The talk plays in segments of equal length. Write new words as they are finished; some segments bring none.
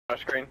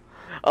screen?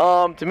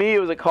 To me, it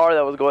was a car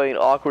that was going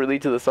awkwardly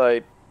to the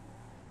side.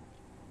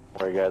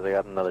 Alright guys, I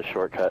got another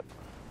shortcut.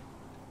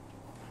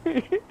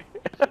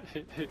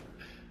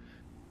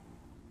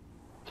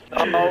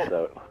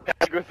 Oh,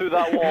 gotta go through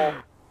that wall.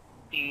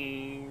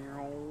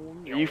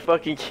 Are you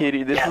fucking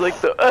kidding? This Yes. is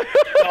like the.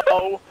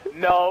 No,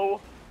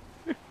 no.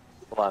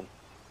 Hold on.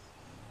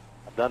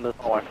 I've done this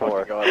Oh my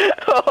before. god.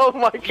 Oh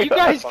my god. You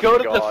guys go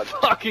to God. the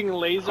fucking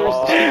lasers.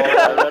 Oh,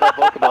 I read a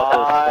book about this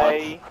once.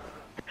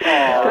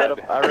 I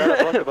I read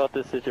a book about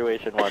this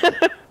situation once.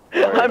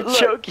 I'm Look,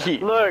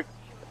 joking. Look,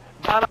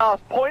 Vanoss,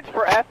 points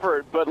for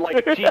effort, but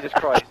like, Jesus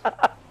Christ.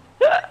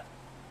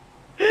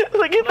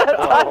 Look at that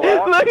Oh,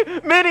 tire.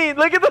 Look, Minnie.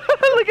 Look at the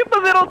look at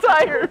the middle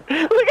tire.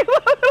 Look at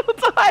the middle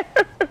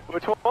tire.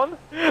 Which one?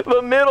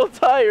 The middle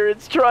tire.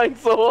 It's trying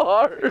so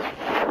hard.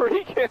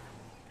 Freaking.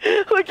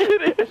 Look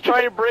at it. He's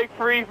trying to break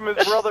free from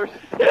his brothers.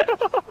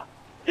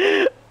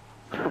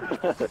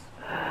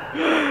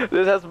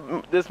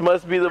 This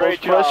must be the Great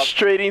most job.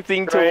 frustrating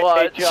thing to Great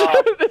watch.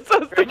 job. This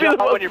has to Great be the job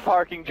most... on your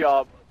parking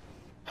job.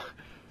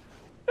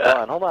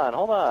 Hold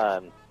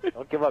on.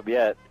 Don't give up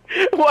yet.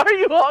 Why are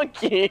you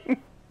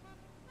honking?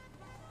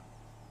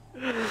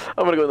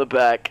 I'm gonna go in the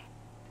back.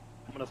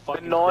 I'm gonna The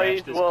fucking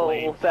noise crash this will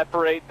plane.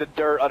 separate the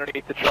dirt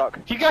underneath the truck.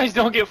 You guys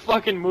don't get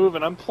fucking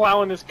moving. I'm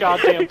plowing this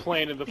goddamn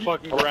plane in the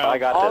fucking ground. I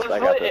got this. I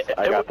got this.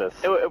 I got this.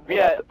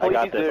 Yeah, I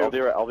got please this.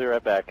 do. I'll be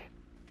right back.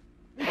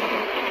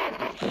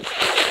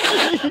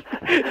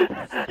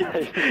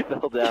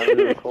 Fell down into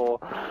this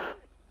hole.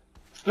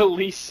 It's the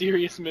least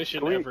serious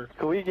mission ever.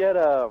 Can we get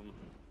a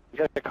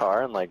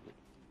car and like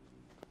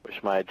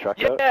push my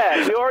truck out?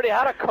 Yeah, we already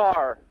had a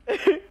car.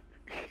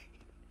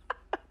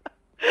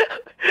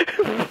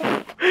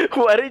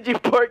 Why did you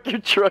park your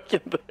truck in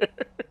there?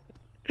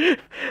 This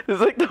is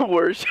like the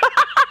worst.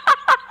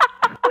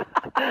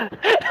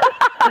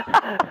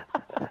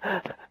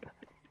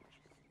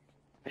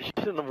 You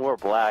shouldn't have wore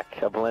black.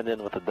 I blend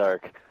in with the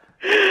dark.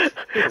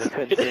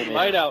 It's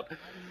light out.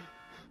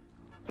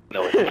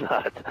 No, it's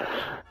not.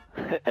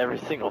 Every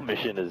single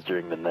mission is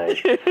during the night.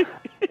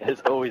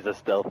 It's always a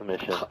stealth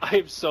mission. I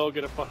am so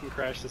gonna fucking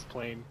crash this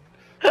plane.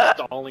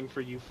 Stalling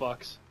for you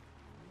fucks.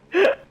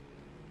 That's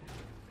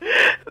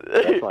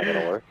not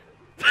gonna work.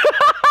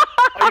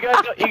 Oh,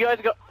 you guys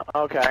go.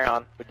 Okay, hang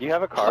on. But do you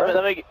have a car?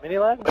 Let me. Mini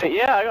lad? Wait,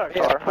 yeah, I got a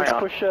car. Hang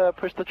on.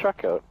 Push the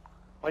truck out.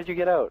 Why'd you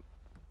get out?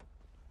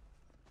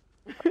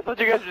 I thought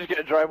you guys were just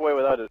gonna drive away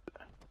without it.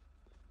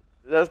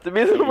 That's to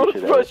be the You most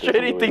should edit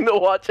frustrating this thing to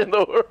watch in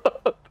the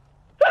world.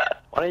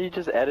 Why don't you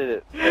just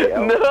edit it?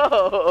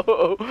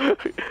 No.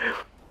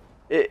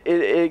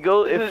 It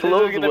goes. It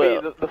flows This is gonna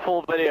well. be the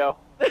full video.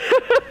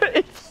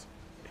 It's...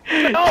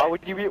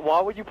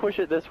 Why would you push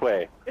it this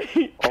way?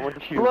 Why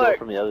wouldn't you go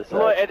from the other side?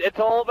 Look, it's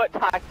all about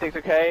tactics,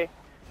 okay?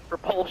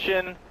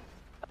 Propulsion.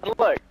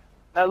 Look,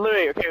 now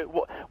Louis, okay,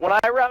 when I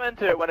ram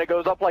into it, when it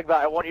goes up like that,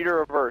 I want you to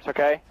reverse,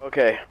 okay?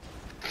 Okay.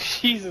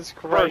 Jesus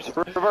Christ.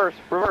 Reverse.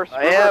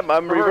 I am.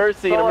 I'm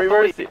reversing. I'm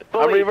reversing.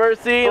 I'm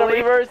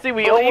reversing.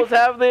 We almost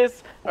have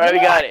this. All right, we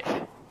got it.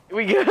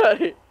 We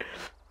got it.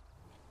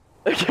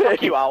 Okay.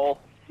 Fuck you, Owl.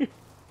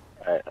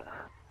 Alright.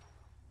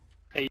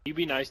 Hey, you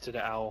be nice to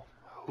the owl.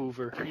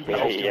 Hoover.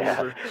 Yeah.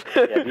 Hoover.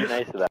 Yeah, be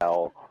nice to the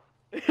owl.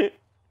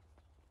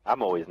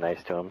 I'm always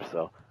nice to him,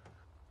 so.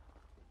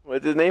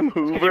 What's his name? You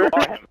Hoover.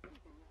 are him.